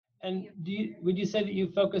And would you say that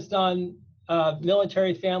you focused on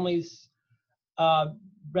military families, uh,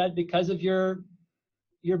 Brett, because of your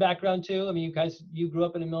background too? I mean, you grew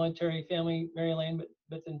up in a military family, Mary Lane,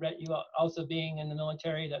 but then Brett, you also being in the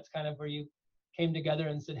military, that's kind of where you came together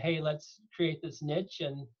and said, hey, let's create this niche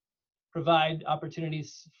and provide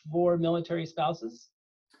opportunities for military spouses.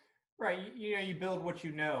 Right. You build what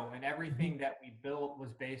you know, and Mhm. everything that we built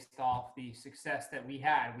was based off the success that we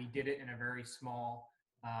had. We did it in a very small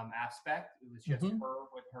aspect. It was just Mhm. her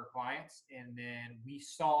with her clients. And then we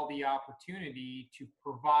saw the opportunity to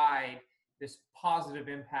provide this positive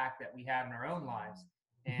impact that we had in our own lives.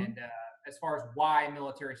 Mhm. And as far as why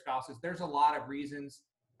military spouses, there's a lot of reasons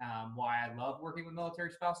why I love working with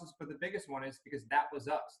military spouses. But the biggest one is because that was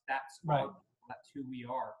us. That's our Right. people. That's who we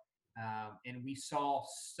are. And we saw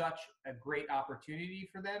such a great opportunity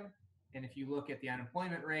for them. And if you look at the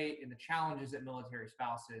unemployment rate and the challenges that military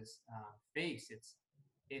spouses face,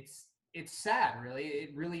 it's sad. Really,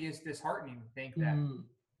 it really is disheartening to think that Mm.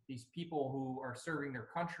 these people who are serving their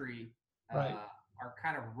country Right. are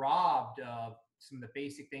kind of robbed of some of the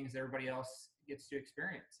basic things that everybody else gets to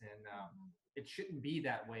experience. And it shouldn't be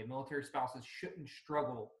that way. Military spouses shouldn't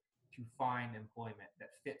struggle to find employment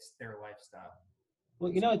that fits their lifestyle.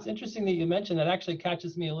 Well, So, it's interesting that you mentioned that. Actually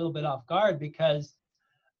catches me a little bit off guard because,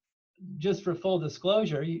 just for full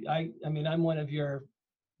disclosure, I mean, I'm one of your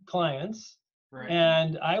clients, right.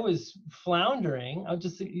 and I was floundering. I'll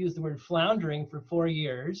just use the word floundering for 4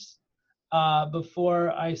 years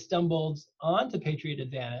before I stumbled onto Patriot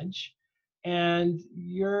Advantage. And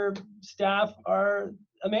your staff are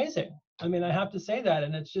amazing. I mean, I have to say that,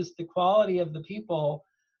 and it's just the quality of the people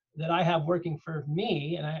that I have working for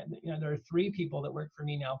me. And there are 3 people that work for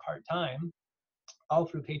me now part time, all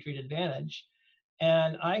through Patriot Advantage,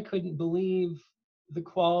 and I couldn't believe the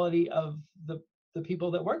quality of the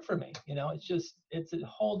people that work for me. It's a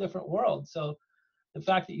whole different world. So the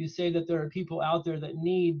fact that you say that there are people out there that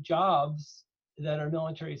need jobs that are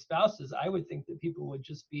military spouses, I would think that people would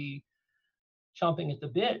just be chomping at the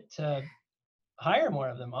bit to hire more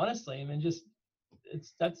of them. Honestly, I mean, just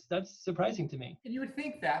that's surprising to me. And you would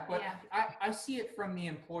think that, but Yeah. I see it from the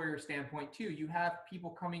employer standpoint too. You have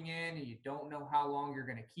people coming in and you don't know how long you're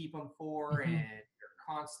going to keep them for, and Hmm. they're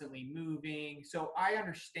constantly moving. So I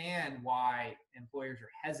understand why employers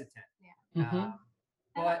are hesitant. Yeah. Hmm. And,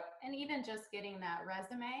 But and even just getting that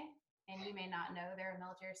resume, and you may not know they're a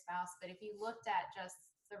military spouse, but if you looked at just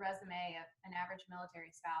the resume of an average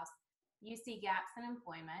military spouse, you see gaps in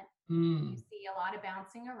employment, you Mm. see a lot of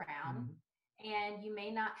bouncing around, mhm, and you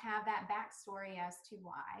may not have that backstory as to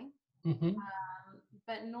why. Hmm.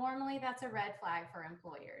 But normally that's a red flag for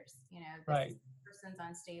employers. This Right. person's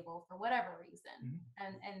unstable for whatever reason,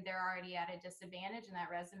 mhm. and they're already at a disadvantage, and that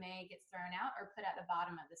resume gets thrown out or put at the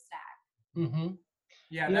bottom of the stack. Hmm.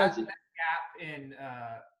 Yeah, You know, it's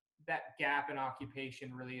that gap in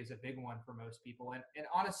occupation really is a big one for most people. And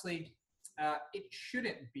honestly, it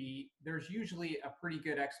shouldn't be. There's usually a pretty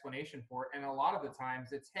good explanation for it, and a lot of the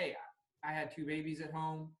times it's, hey, I had 2 babies at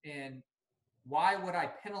home, and why would I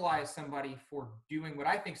penalize somebody for doing what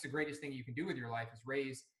I think is the greatest thing you can do with your life is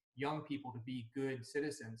raise young people to be good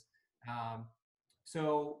citizens. Um,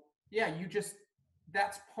 so yeah,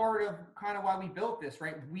 that's part of kind of why we built this,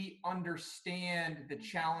 right? We understand the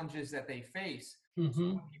challenges that they face. So hmm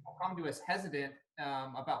when people come to us hesitant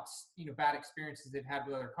about bad experiences they've had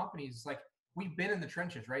with other companies, it's like we've been in the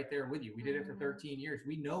trenches right there with you. We did it for 13 years.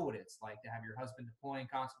 We know what it's like to have your husband deploying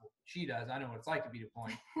constantly. She does. I know what it's like to be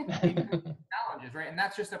deploying. We know challenges, right? And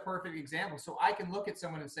that's just a perfect example. So I can look at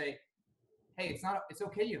someone and say, hey, it's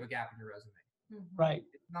okay you have a gap in your resume. Mm-hmm. Right.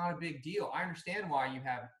 It's not a big deal. I understand why you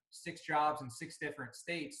have 6 jobs in 6 different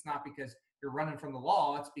states, not because you're running from the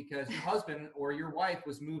law. It's because your husband or your wife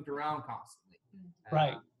was moved around constantly. Uh,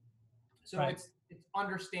 Right. so Right. it's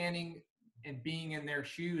understanding and being in their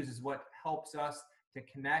shoes is what helps us to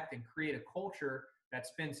connect and create a culture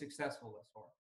that's been successful thus far.